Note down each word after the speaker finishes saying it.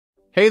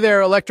Hey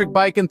there, electric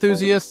bike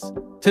enthusiasts!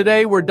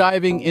 Today we're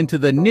diving into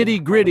the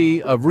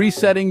nitty-gritty of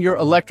resetting your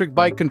electric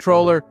bike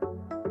controller.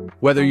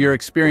 Whether you're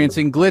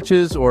experiencing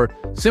glitches or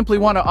simply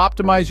want to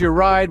optimize your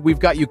ride, we've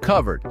got you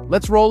covered.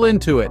 Let's roll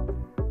into it.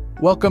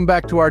 Welcome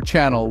back to our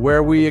channel,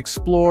 where we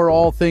explore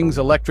all things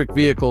electric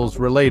vehicles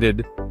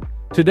related.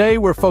 Today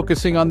we're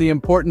focusing on the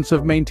importance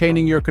of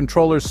maintaining your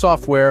controller's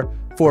software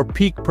for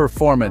peak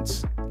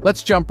performance.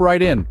 Let's jump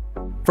right in.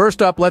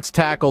 First up, let's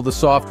tackle the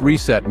soft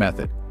reset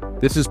method.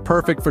 This is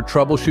perfect for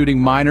troubleshooting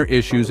minor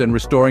issues and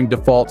restoring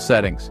default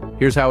settings.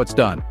 Here's how it's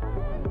done.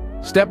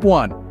 Step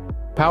 1.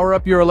 Power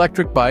up your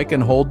electric bike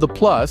and hold the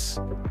plus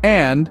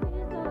and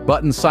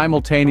button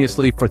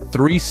simultaneously for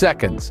 3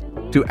 seconds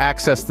to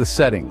access the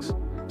settings.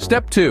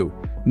 Step 2.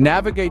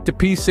 Navigate to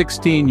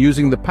P16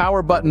 using the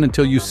power button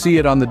until you see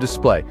it on the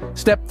display.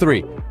 Step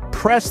 3.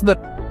 Press the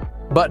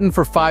button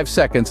for 5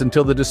 seconds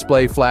until the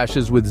display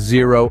flashes with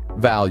 0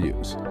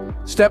 values.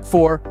 Step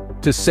 4.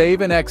 To save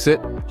and exit,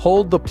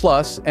 hold the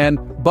plus and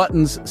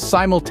buttons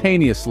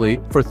simultaneously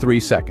for 3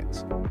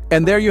 seconds.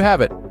 And there you have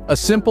it, a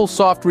simple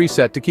soft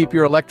reset to keep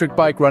your electric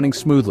bike running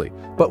smoothly.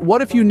 But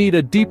what if you need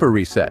a deeper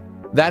reset?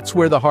 That's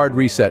where the hard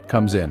reset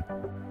comes in.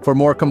 For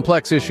more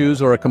complex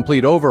issues or a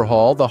complete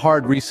overhaul, the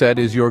hard reset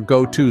is your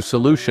go-to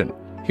solution.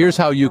 Here's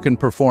how you can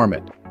perform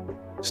it.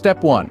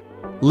 Step 1.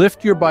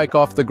 Lift your bike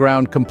off the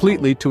ground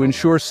completely to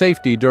ensure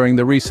safety during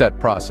the reset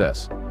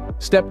process.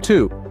 Step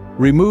 2.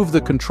 Remove the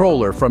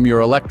controller from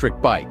your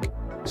electric bike.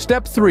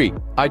 Step 3.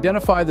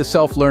 Identify the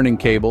self-learning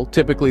cable,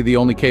 typically the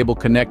only cable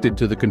connected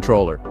to the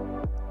controller.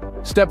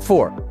 Step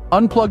 4.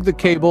 Unplug the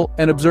cable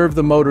and observe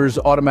the motor's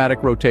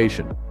automatic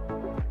rotation.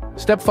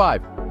 Step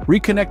 5.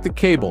 Reconnect the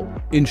cable,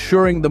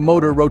 ensuring the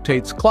motor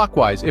rotates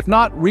clockwise. If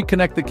not,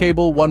 reconnect the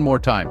cable one more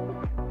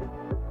time.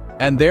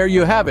 And there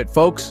you have it,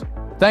 folks.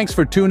 Thanks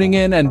for tuning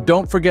in, and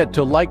don't forget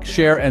to like,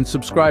 share, and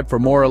subscribe for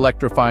more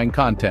electrifying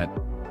content.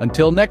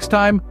 Until next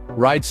time,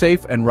 ride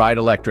safe and ride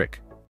electric.